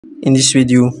In this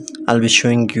video, I'll be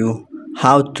showing you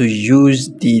how to use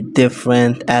the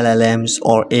different LLMs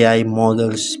or AI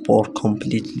models for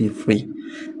completely free.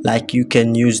 Like you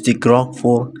can use the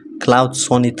Grok-4, Claude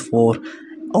Sonnet 4,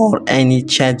 or any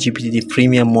ChatGPT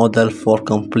premium model for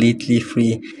completely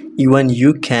free. Even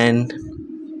you can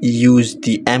use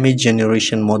the image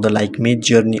generation model like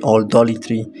Midjourney or Dolly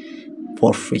 3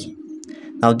 for free.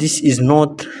 Now this is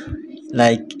not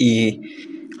like a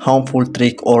harmful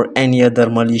trick or any other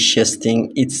malicious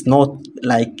thing. It's not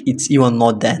like, it's even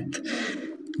not that.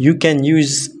 You can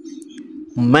use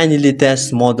many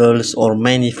latest models or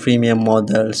many freemium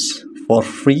models for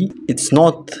free. It's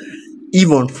not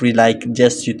even free, like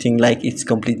just you think like it's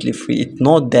completely free. It's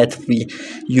not that free.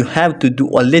 You have to do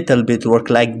a little bit work,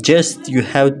 like just you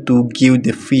have to give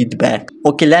the feedback.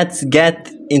 Okay, let's get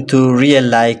into real,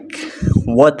 like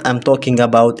what I'm talking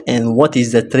about and what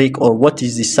is the trick or what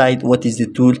is the site, what is the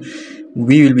tool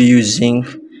we will be using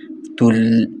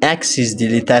to access the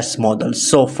latest models.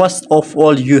 So first of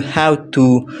all, you have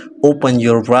to open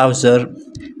your browser.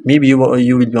 Maybe you will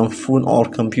be on phone or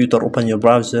computer. Open your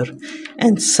browser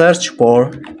and search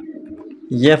for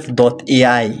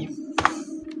yef.ai,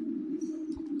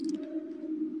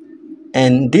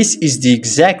 and this is the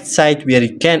exact site where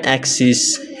you can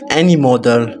access any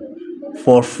model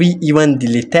for free, even the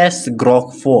latest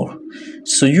Grok-4.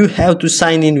 So you have to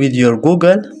sign in with your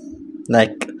Google.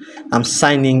 Like I'm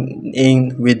signing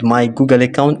in with my Google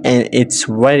account and it's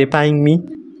verifying me.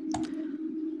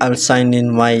 I'll sign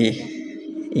in my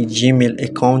Gmail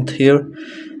account here,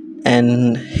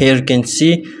 and here you can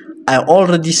see I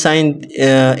already signed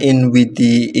in with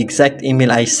the exact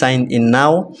email I signed in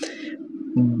now.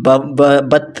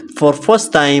 But for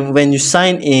first time, when you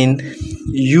sign in,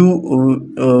 you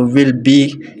will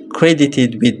be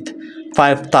credited with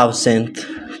 5,000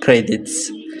 credits.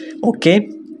 Okay,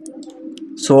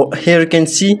 so here you can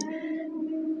see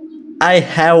I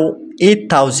have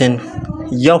 8,000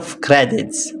 YOF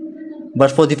credits,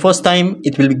 but for the first time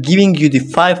it will be giving you the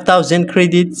 5,000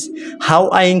 credits. How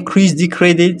I increase the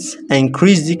credits? I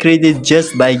increase the credit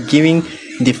just by giving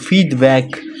the feedback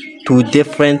to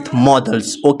different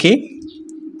models. Okay,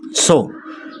 so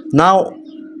now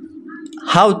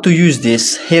how to use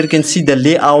this? Here you can see the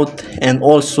layout and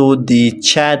also the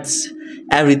chats,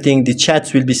 everything. The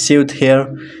chats will be saved here,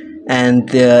 and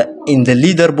in the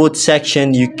leaderboard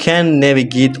section you can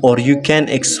navigate or you can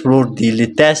explore the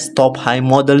latest top high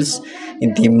models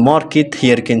in the market.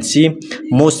 Here you can see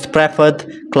most preferred,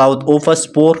 Claude Opus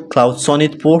 4, Claude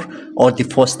Sonnet 4, or the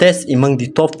fastest among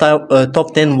the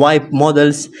top 10 wipe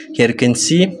models. Here you can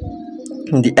see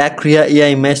the Acria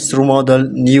AI Maestro model,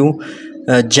 new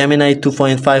Gemini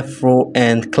 2.5 Pro,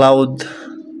 and Claude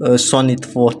Sonnet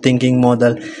 4 thinking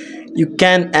model. You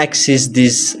can access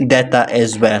this data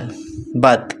as well,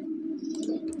 but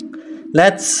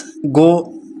let's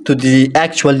go to the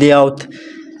actual layout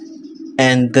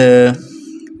and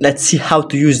let's see how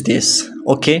to use this.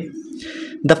 Okay,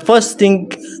 the first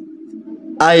thing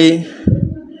I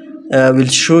will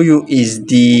show you is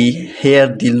the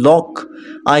lock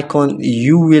icon.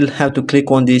 You will have to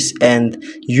click on this and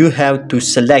you have to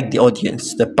select the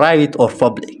audience, the private or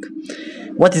public.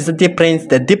 What is the difference?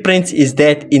 The difference is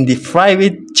that in the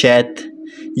private chat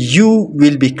you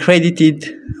will be credited,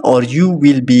 or you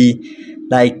will be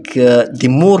like the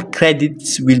more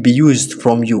credits will be used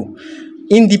from you.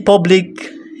 In the public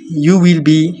you will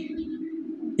be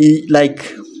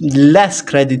like less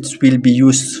credits will be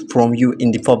used from you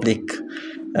in the public.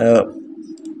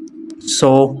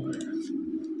 So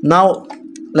now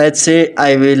let's say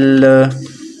I will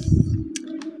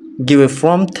give a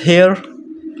prompt here.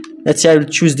 Let's say I will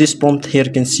choose this prompt. Here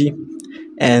you can see,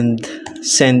 and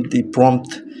send the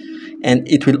prompt, and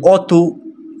it will auto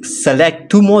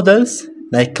select two models,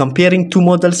 like comparing two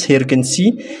models. Here you can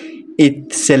see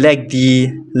it select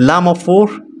the Llama 4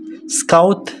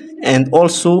 Scout, and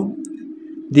also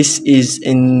this is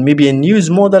in maybe a news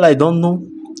model, I don't know,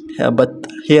 but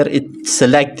here it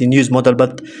select the news model.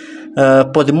 But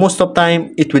for the most of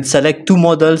time it will select two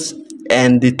models,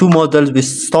 and the two models will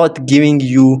start giving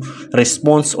you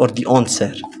response or the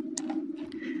answer.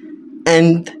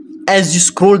 And as you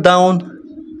scroll down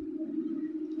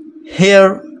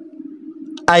here,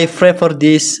 I prefer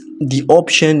this, the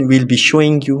option will be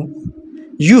showing you.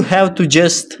 You have to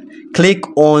just click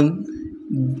on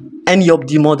any of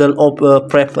the model of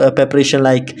preparation,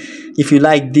 like if you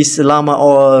like this Llama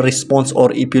or response,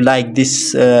 or if you like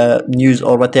this news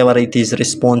or whatever it is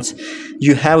response,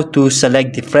 you have to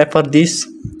select the prefer this,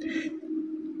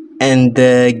 and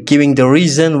giving the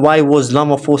reason why was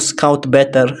Llama 4 Scout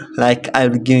better, like I'll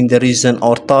be giving the reason,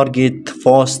 or target,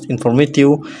 fast,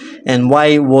 informative, and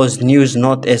why was news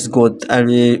not as good.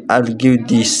 I'll give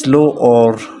the slow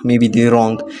or maybe the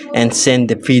wrong, and send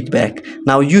the feedback.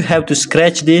 Now you have to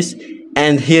scratch this,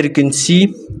 and here you can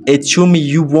see it show me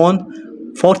you won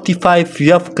 45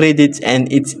 YF credits,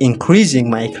 and it's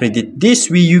increasing my credit. This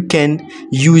way you can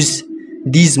use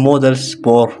these models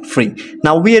for free.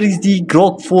 Now where is the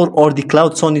Grok-4 or the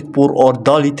Claude Sonnet 4 or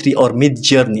DALL-E 3 or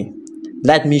Midjourney?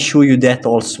 Let me show you that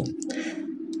also.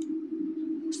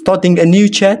 Starting a new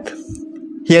chat,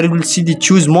 here you will see the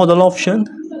choose model option,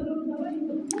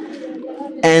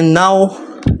 and now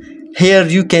here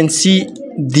you can see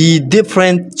the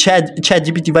different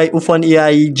ChatGPT by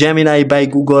OpenAI, Gemini by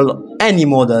Google, any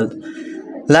model.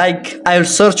 Like I'll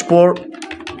search for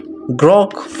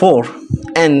Grok-4,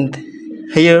 and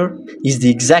here is the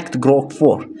exact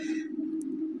Grok-4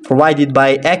 provided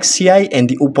by XCI and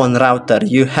the Open Router.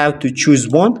 You have to choose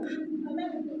one,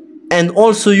 and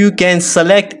also you can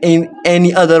select in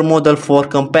any other model for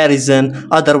comparison,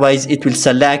 otherwise it will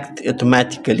select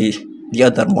automatically the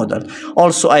other model.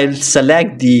 Also I'll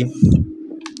select the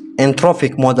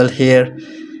Anthropic model here,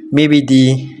 maybe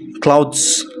the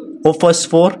Claude's Office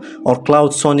 4 or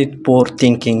Claude Sonnet 4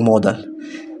 thinking model.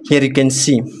 Here you can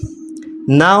see.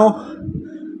 Now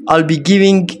I'll be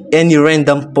giving any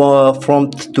random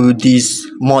prompt to these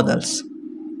models.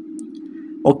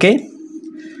 Okay,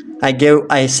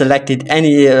 I selected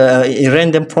any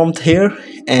random prompt here,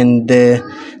 and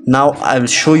now I will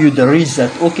show you the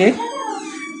result. Okay,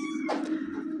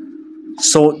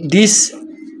 so this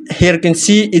here you can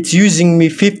see it's using me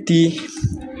 50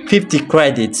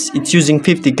 credits. It's using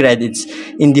 50 credits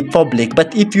in the public,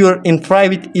 but if you're in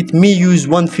private it may use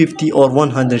 150 or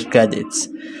 100 credits.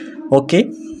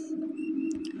 Okay,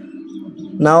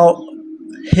 now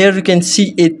here you can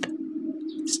see it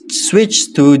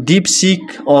switch to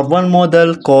DeepSeek or one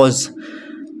model, cause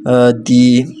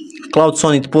the Claude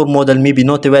Sonnet 4 model may be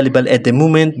not available at the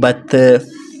moment, but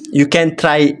you can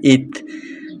try it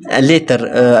later,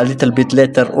 a little bit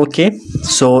later. Okay,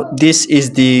 so this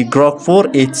is the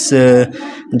Grok-4. It's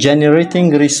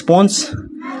generating response,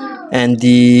 and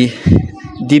the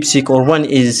DeepSeek or one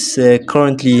is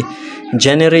currently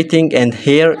generating, and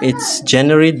here it's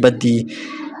generate, but the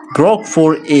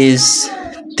Grok-4 is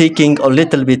taking a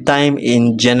little bit time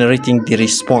in generating the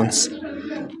response.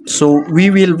 So we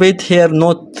will wait here,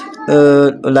 not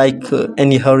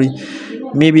any hurry.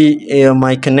 Maybe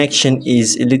my connection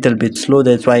is a little bit slow,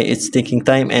 that's why it's taking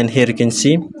time. And here you can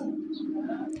see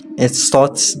it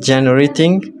starts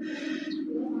generating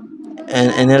an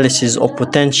analysis of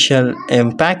potential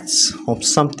impacts of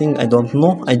something. I don't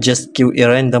know, I just give a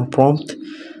random prompt.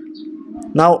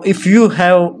 Now if you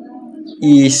have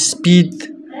a speed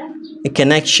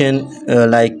connection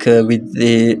with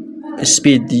the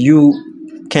speed, you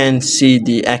can see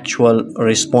the actual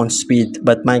response speed,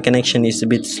 but my connection is a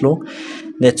bit slow,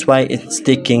 that's why it's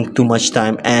taking too much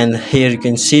time. And here you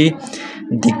can see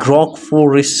the Grok-4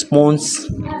 response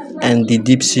and the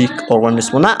DeepSeek or one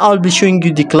response. Now I'll be showing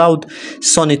you the Claude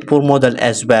Sonnet 4 model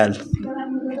as well.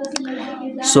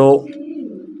 So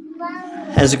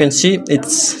as you can see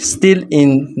it's still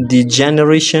in the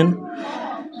generation.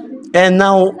 And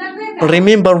now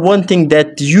remember one thing,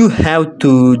 that you have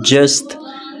to just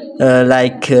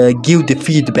give the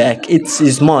feedback.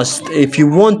 It's must. If you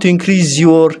want to increase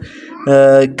your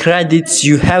credits,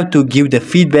 you have to give the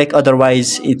feedback,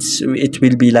 otherwise it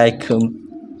will be like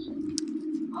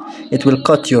it will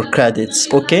cut your credits.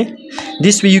 Okay,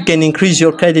 this way you can increase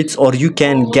your credits or you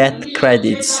can get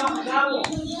credits.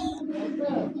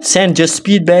 Send just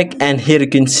feedback, and here you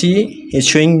can see it's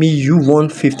showing me you won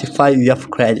 55 YF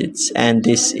credits, and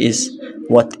this is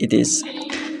what it is.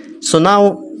 So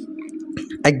now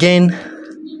again,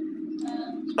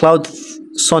 Claude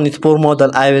Sonnet 4 model,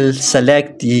 I will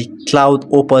select the Cloud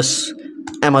Opus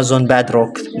Amazon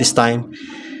Bedrock this time,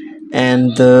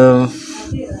 and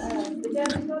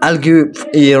I'll give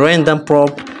a random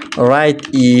prompt. Write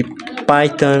a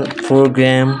Python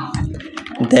program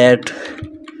that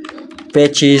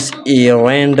fetches a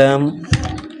random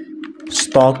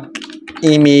stock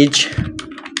image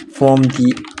from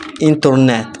the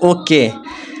internet. Okay,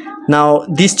 now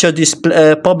this chat is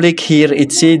public. Here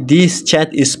it says this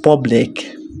chat is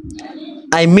public.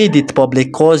 I made it public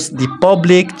because the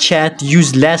public chat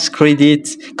use less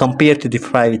credits compared to the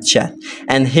private chat.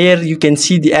 And here you can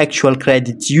see the actual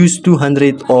credits use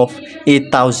 200 of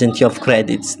 8,000 of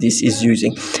credits. This is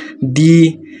using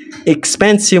the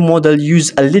expensive model,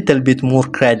 use a little bit more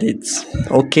credits.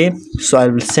 Okay, so I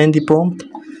will send the prompt,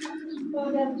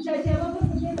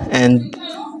 and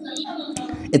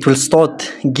it will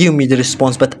start give me the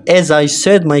response. But as I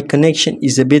said, my connection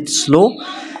is a bit slow,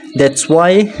 that's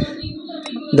why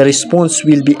the response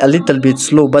will be a little bit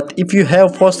slow. But if you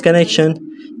have fast connection,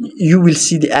 you will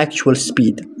see the actual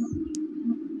speed.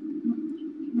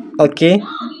 Okay,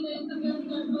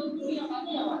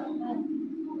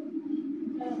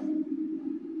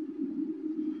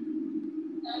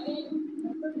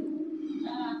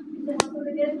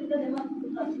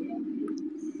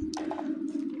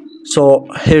 so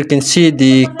here you can see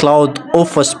the Claude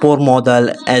offers 4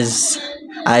 model. As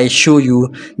I show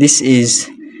you, this is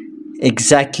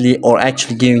exactly or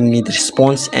actually giving me the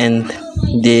response, and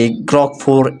the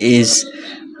Grok-4 is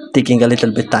taking a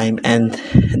little bit time, and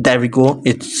there we go,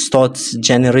 it starts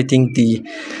generating the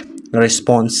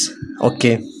response.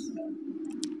 Okay,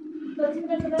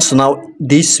 so now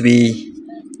this way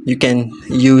you can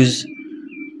use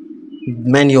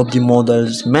many of the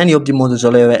models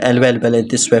are available at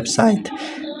this website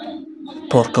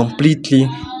for completely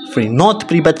free. Not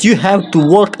free, but you have to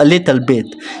work a little bit.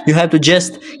 You have to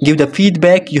just give the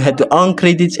feedback, you have to earn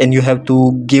credits, and you have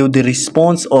to give the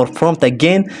response or prompt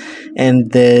again,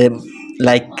 and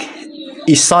like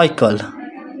a cycle.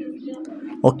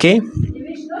 Okay,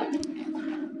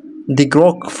 the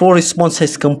Grok-4 response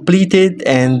has completed,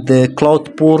 and the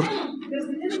Claude 4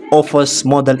 offers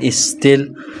model is still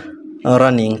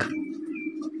running.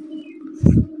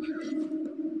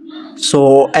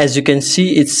 So as you can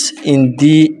see, it's in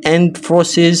the end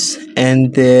process,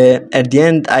 and at the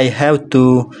end I have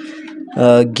to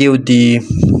give the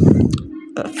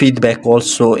feedback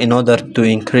also in order to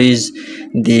increase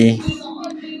the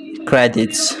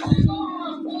credits.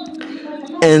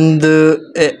 And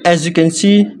as you can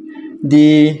see,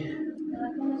 the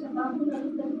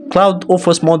Claude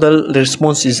offers model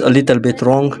response is a little bit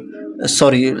wrong,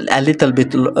 sorry, a little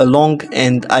bit long,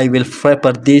 and I will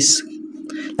prepare this.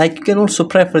 Like, you can also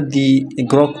prefer the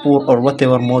Grok-4 or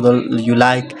whatever model you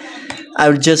like. I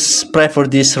will just prefer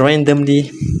this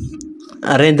randomly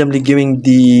giving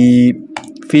the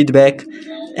feedback,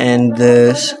 and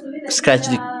scratch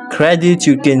the credits.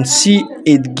 You can see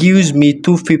it gives me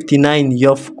 259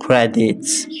 of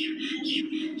credits.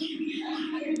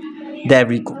 There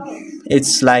we go.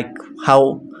 It's like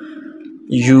how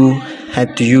you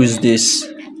have to use this.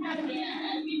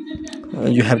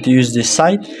 You have to use this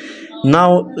site.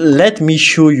 Now let me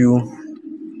show you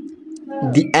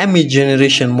the image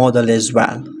generation model as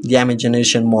well. The image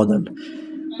generation model.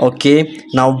 Okay,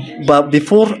 now but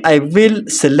before I will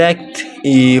select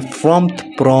a prompt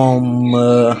from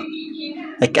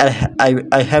like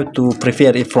I have to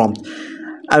prepare a prompt.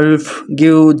 I will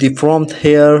give the prompt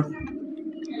here.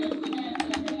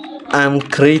 I'm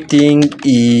creating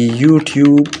a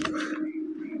YouTube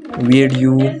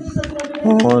video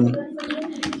on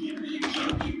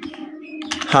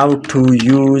how to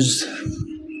use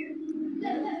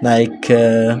like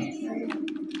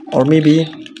or maybe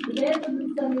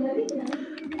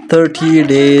 30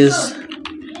 days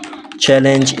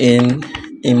challenge in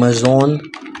Amazon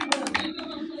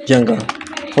jungle.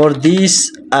 For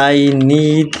this I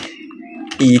need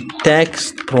a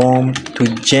text prompt to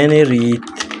generate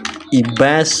a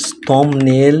best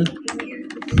thumbnail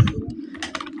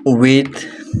with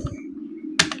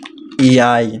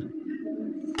AI.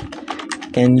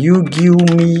 Can you give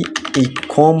me a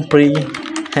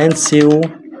comprehensive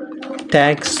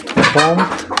text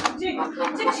prompt?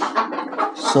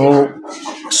 So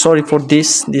sorry for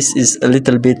this is a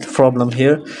little bit problem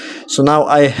here. So now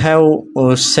I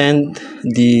have sent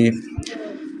the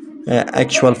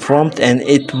actual prompt, and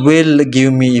it will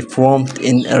give me a prompt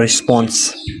in a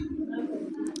response.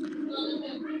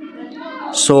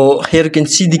 So here you can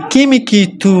see the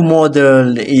Kimiki 2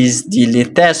 model is the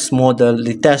latest model,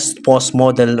 latest post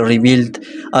model revealed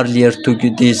earlier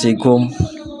 2 days ago.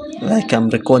 Like I'm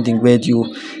recording video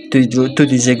 2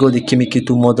 days ago, the Kimiki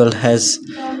 2 model has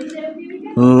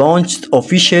launched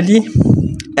officially.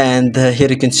 And here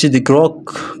you can see the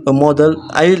Grok model.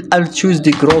 I'll choose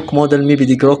the Grok model, maybe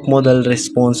the Grok model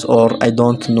response, or I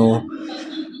don't know,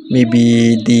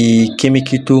 maybe the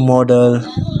Kimiki 2 model.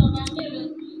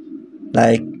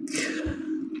 Like,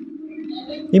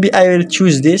 maybe I will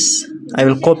choose this. I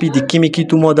will copy the Kimiki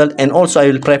 2 model, and also I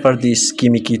will prefer this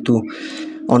Kimiki 2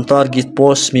 on target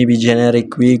post, maybe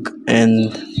generic wig.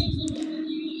 And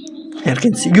you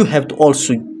can see you have to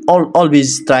also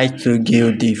always try to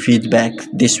give the feedback.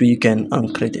 This way you can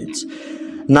earn credits.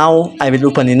 Now I will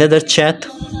open another chat,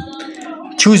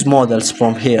 choose models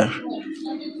from here,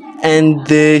 and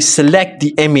select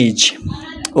the image.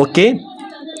 Okay,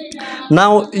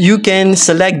 now you can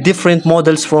select different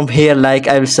models from here. Like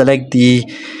I will select the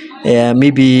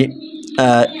maybe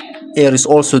Here is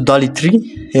also DALL-E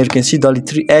 3. Here you can see DALL-E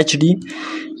 3 HD,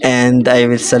 and I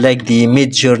will select the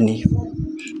Mid Journey.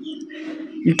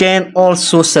 You can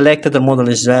also select the model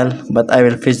as well, but I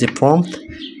will fetch the prompt,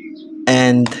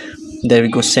 and there we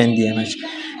go, send the image.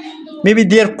 Maybe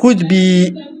there could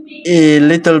be a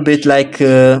little bit like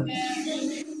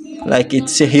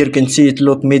it's here. You can see it.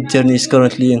 Look, Mid Journey is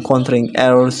currently encountering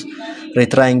errors,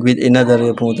 retrying with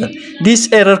another model.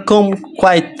 This error come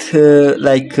quite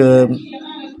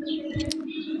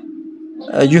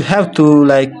you have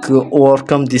to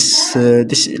overcome this.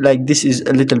 This is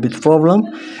a little bit problem,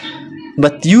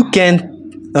 but you can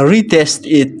retest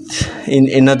it in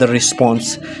another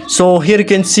response. So here you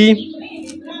can see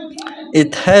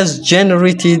it has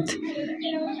generated.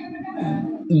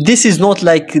 This is not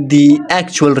like the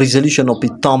actual resolution of the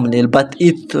thumbnail, but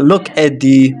it look at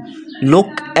the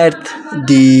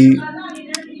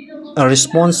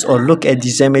response, or look at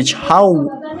this image.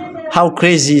 How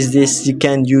crazy is this? You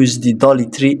can use the DALL-E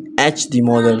 3 HD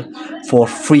model for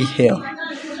free here.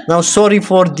 Now, sorry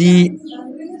for the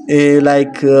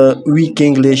weak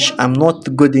English. I'm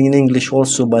not good in English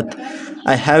also, but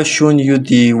I have shown you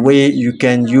the way you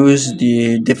can use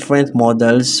the different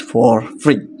models for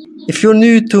free. If you're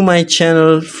new to my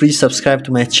channel, please subscribe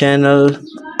to my channel.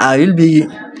 I will be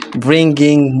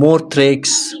bringing more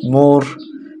tricks, more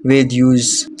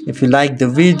videos. If you like the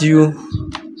video,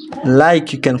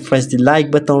 you can press the like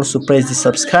button, also press the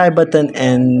subscribe button,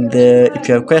 and if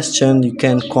you have a question, you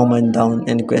can comment down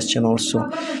any question also.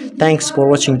 Thanks for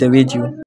watching the video.